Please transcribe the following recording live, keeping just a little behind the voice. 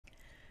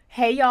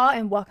Hey y'all,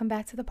 and welcome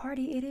back to the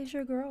party. It is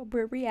your girl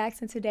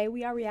BrittReacts, and today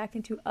we are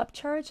reacting to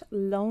Upchurch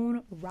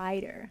Lone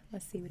Rider.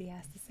 Let's see what he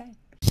has to say.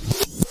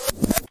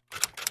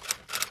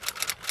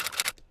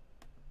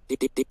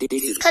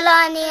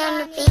 Kalani on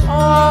the beat.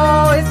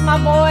 Oh, it's my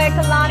boy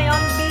Kalani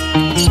on the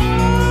beat.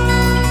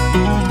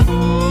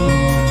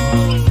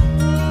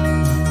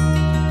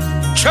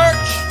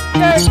 Church.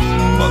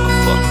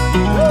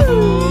 Motherfucker.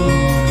 Woo.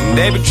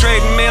 They be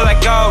treating me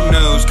like old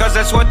news, cause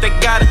that's what they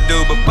gotta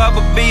do. But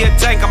Bubba be a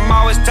tank, I'm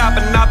always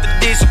topping off the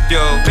diesel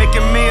fuel.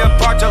 Picking me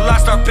apart till I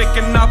start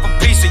picking off a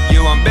piece of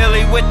you. I'm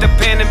Billy with the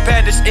pen and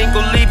pad, this ink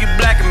will leave you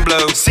black and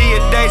blue. See a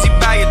daisy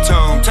by your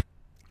tomb.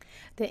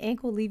 The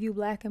ink will leave you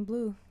black and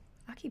blue.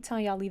 I keep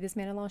telling y'all, leave this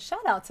man alone.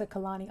 Shout out to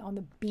Kalani on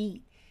the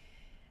beat.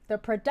 The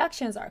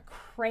productions are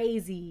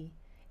crazy.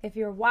 If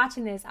you're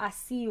watching this, I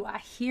see you, I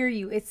hear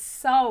you. It's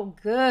so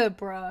good,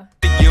 bruh.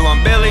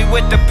 I'm Billy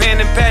with the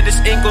pen and pad, this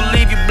ink will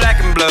leave you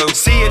black and blue.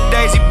 See a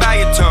daisy by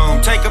your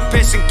tomb, take a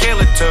piss and kill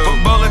it too.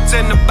 Put bullets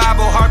in the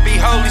Bible, heart be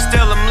holy,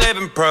 still I'm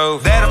living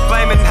proof that a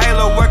flame and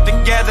halo work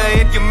together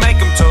if you make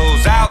them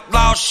tools.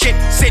 Outlaw shit,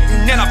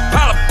 sitting in a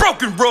pile of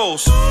broken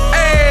rules.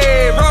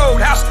 Hey,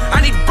 Roadhouse,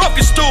 I need broken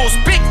stools.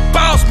 Big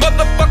balls,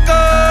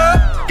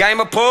 motherfucker.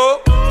 Game of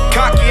pool,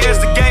 cocky as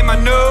the game I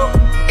knew.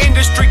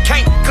 Industry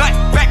can't cut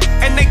back,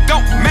 and they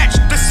don't match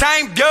the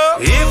same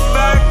girl. If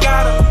I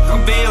gotta,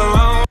 I'll be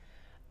alone.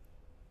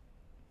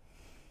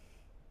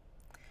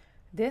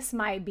 This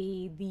might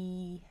be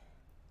the,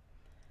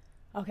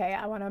 okay,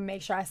 I want to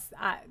make sure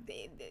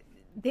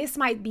this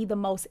might be the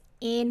most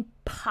in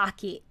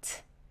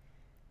pocket,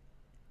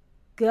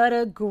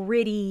 gutter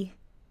gritty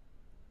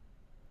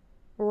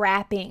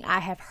rapping I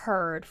have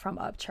heard from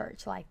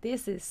Upchurch. Like,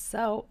 this is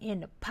so in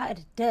the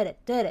pocket,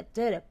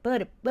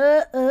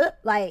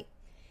 like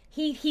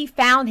he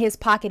found his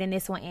pocket in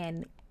this one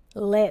and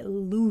let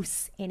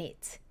loose in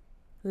it.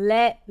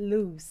 Let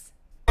loose.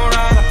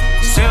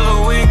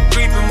 Silhouette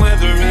creeping where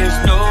there is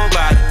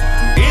nobody.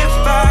 If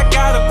I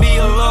gotta be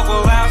a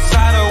local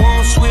outsider,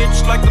 won't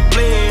switch like the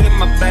blade in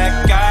my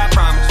back, I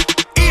promise.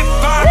 If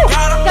I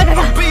gotta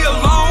I'll be a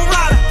lone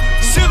rider.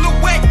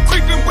 Silhouette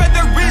creeping where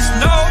there is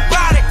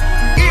nobody.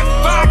 If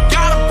I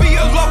gotta be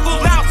a local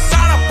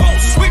outsider,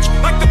 won't switch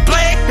like the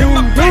blade in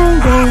my back,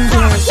 I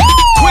promise.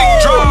 Quick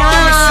draw,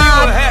 let me see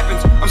what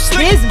happens. I'm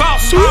slick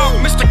boss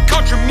hog, Mr.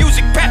 Country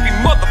Music Pappy,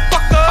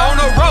 motherfucker. On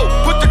the road,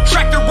 put the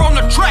tractor on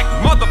the track,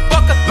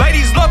 motherfucker.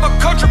 Ladies love a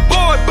country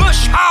boy,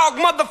 bush hog,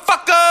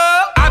 motherfucker.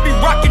 I be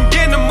rocking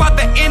denim while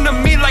the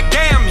enemy like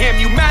damn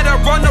him. You matter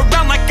run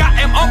around like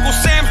I am Uncle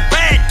Sam's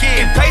bad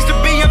kid. It pays to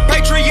be a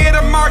patriot,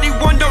 I'm already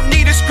one, don't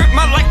need a script.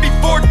 My life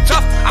before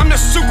tough, I'm the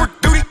super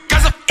duty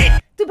cause of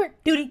it. Super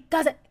duty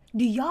cause of.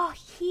 Do y'all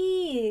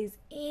hear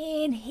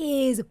in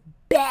his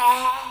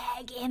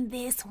bag in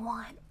this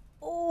one?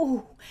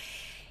 Oh,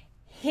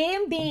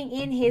 him being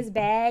in his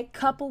bag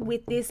coupled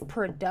with this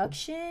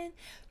production.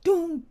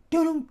 Doom,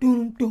 doom,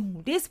 doom,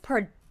 doom. This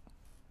patriot,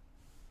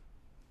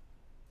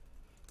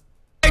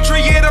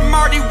 I'm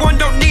already one,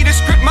 don't need a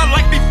script. My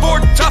life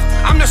before tough,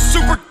 I'm the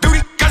super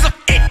duty cause of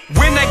it.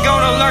 When they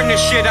gonna learn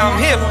this shit? I'm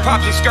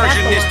hip-hop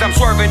excursionist. I'm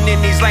swerving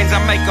in these lanes, I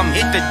make them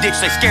hit the ditch,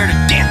 they scared to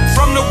death.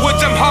 From the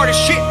woods, I'm hard as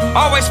shit,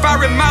 always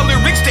firing my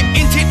lyrics. The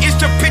intent is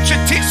to pitch a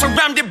tit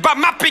surrounded by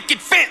my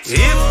picket fence.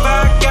 If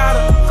I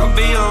gotta, I'll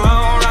be a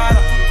lone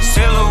rider.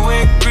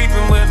 Silhouette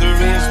creeping where there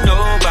is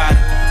nobody.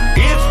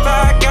 If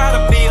I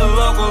gotta be a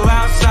local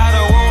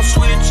outsider, won't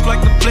switch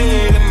like the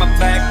blade in my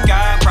back,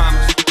 I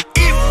promise.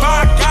 If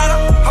I gotta,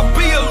 I'll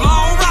be a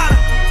lone rider.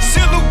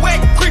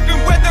 Silhouette creeping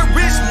where there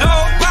is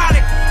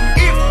nobody.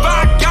 If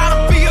I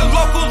gotta be a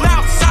local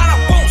outsider,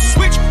 won't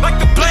switch like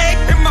the blade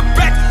in my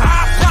back,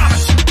 I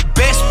promise.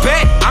 Best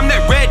bet, I'm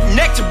that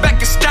redneck,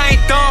 tobacco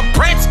stained thumb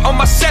prints on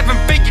my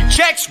 7-figure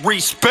checks.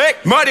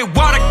 Respect, muddy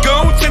water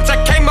goon since I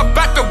came up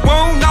out the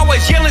womb.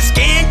 Always yelling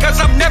skin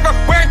cause I'm never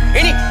wearing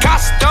any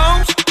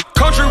costumes.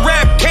 Country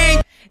rap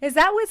king. Is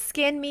that what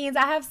skin means?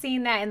 I have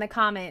seen that in the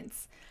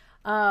comments.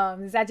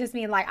 Does that just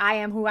mean like I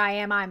am who I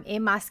am? I'm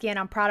in my skin.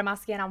 I'm proud of my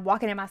skin. I'm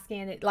walking in my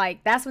skin.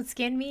 Like, that's what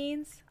skin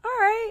means? All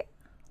right.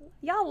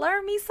 Y'all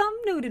learned me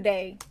something new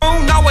today.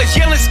 Always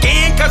yelling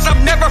skin cause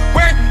I'm never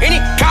wearing any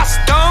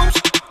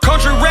costumes.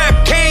 Country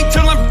rap king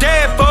till I'm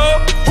dead, fool.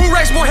 Who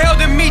raised more hell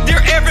than me,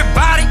 dear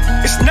everybody?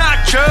 It's not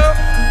you.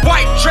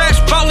 White trash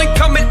falling,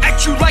 coming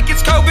at you like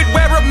it's COVID.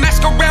 Wear a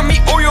mask around me,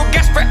 oil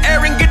gas for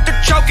air, and get to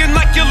choking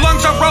like your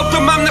lungs are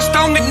open. I'm the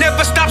stone that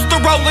never stops to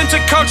roll into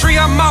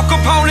country. I'm all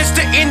components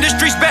to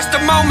industry's best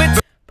of moments.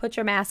 Put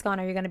your mask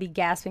on or you're going to be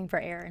gasping for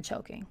air and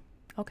choking.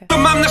 Okay.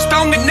 I'm the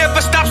stone that never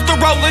stops to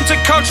roll into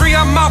country.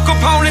 I'm all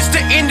components to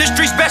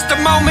industry's best of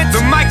moments.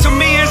 The mic to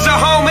me is a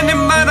home, and in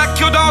mine I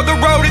killed all the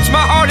rodents.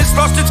 My heart has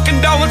lost its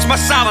condolence. My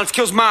silence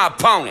kills my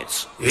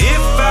opponents.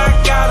 If I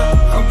gotta,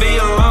 I'll be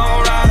a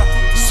lone rider.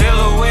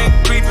 Silhouette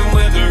creeping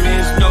where there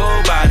is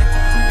nobody.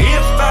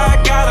 If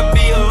I gotta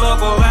be a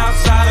local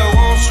outsider,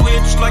 won't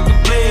switch like the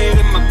blade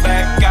in my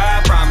back, I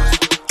promise.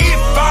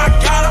 If I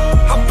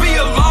gotta, I'll be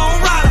a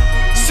lone rider.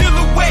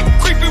 Silhouette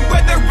creeping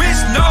where there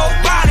is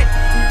nobody.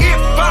 If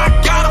I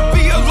gotta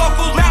be a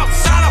local outsider,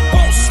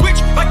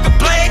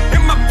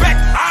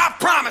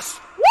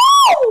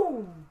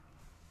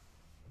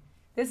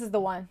 is the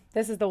one.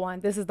 This is the one.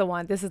 This is the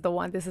one. This is the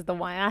one. This is the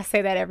one. And I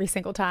say that every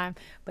single time.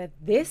 But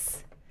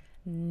this,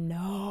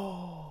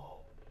 no.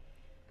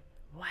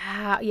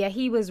 Wow. Yeah,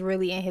 he was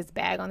really in his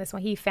bag on this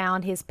one. He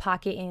found his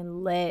pocket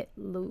and let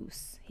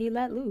loose. He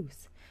let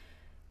loose.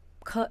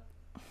 Kalani.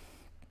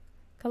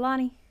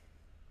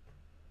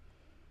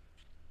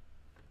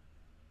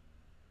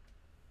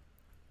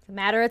 It's a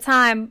matter of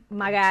time,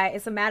 my guy.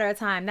 It's a matter of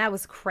time. That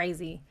was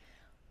crazy.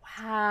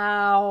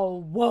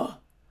 Wow. Whoa.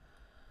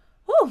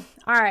 Whew.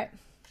 All right.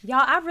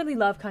 Y'all, I really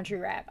love country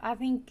rap. I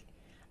think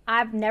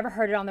I've never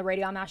heard it on the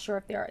radio. I'm not sure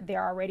if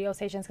there are radio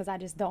stations because I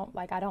just don't,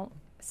 like,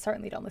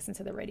 certainly don't listen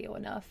to the radio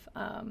enough.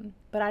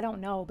 But I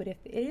don't know. But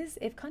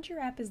if country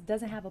rap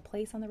doesn't have a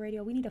place on the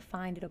radio, we need to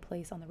find it a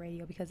place on the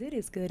radio because it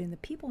is good and the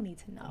people need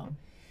to know.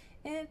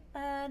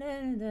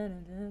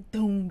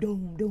 Doom,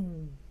 doom,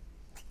 doom.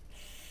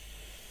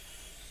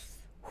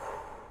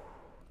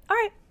 All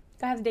right.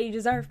 Go have the day you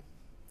deserve.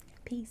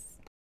 Peace.